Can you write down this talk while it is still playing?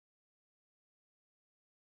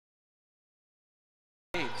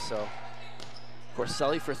So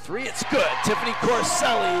Corselli for three, it's good. Tiffany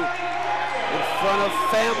Corselli in front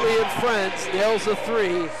of family and friends nails a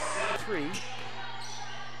three.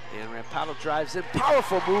 And Rampado drives in,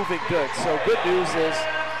 powerful move and good. So good news is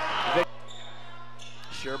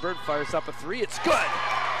Sherburne fires up a three, it's good.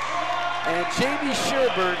 And Jamie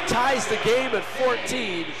Sherburne ties the game at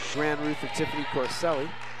 14. Grand Ruth of Tiffany Corselli.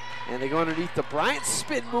 And they go underneath the Bryant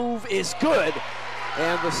spin move is good.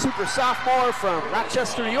 And the super sophomore from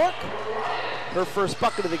Rochester, New York, her first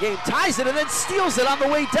bucket of the game, ties it and then steals it on the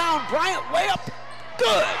way down. Bryant layup,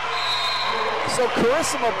 good. So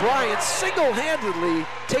Carissima Bryant single-handedly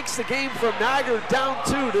takes the game from Niagara down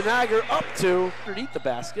 2 to Niagara up 2. Underneath the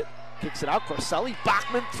basket, kicks it out, Corselli,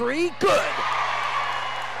 Bachman three, good.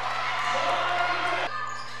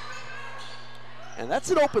 And that's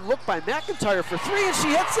an open look by McIntyre for three, and she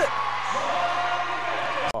hits it.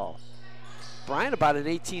 Bryant about an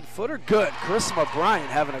 18-footer, good. Carissima Bryant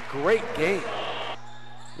having a great game.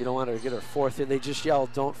 You don't want her to get her fourth in. They just yell,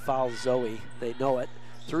 don't foul Zoe. They know it.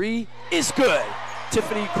 Three is good.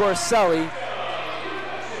 Tiffany Corselli.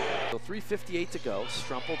 So 3:58 to go.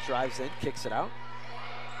 Strumpel drives in, kicks it out.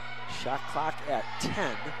 Shot clock at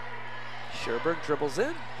 10. Sherburne dribbles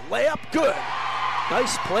in, layup, good.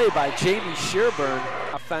 Nice play by Jamie Sherburne,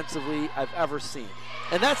 offensively I've ever seen.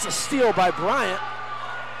 And that's a steal by Bryant.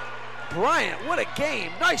 Bryant, what a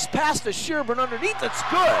game. Nice pass to Sherburne underneath, it's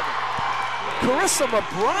good. Carissima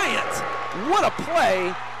Bryant, what a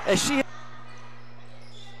play as she...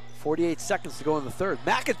 48 seconds to go in the third.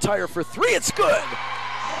 McIntyre for three, it's good.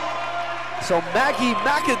 So Maggie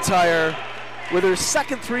McIntyre with her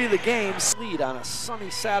second three of the game. Lead on a sunny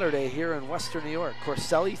Saturday here in Western New York.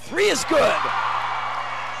 Corselli, three is good.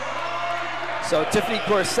 So Tiffany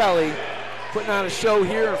Corselli putting on a show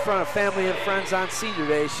here in front of family and friends on Senior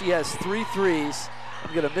Day. She has 3 threes.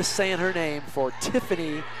 I'm gonna miss saying her name for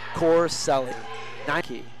Tiffany Corselli.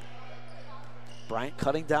 Nike. Bryant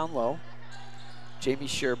cutting down low. Jamie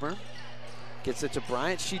Sherburne gets it to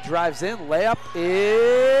Bryant. She drives in, layup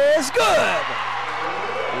is good.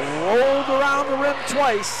 Rolled around the rim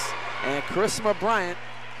twice, and Carissima Bryant,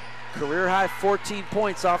 career high 14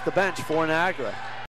 points off the bench for Niagara.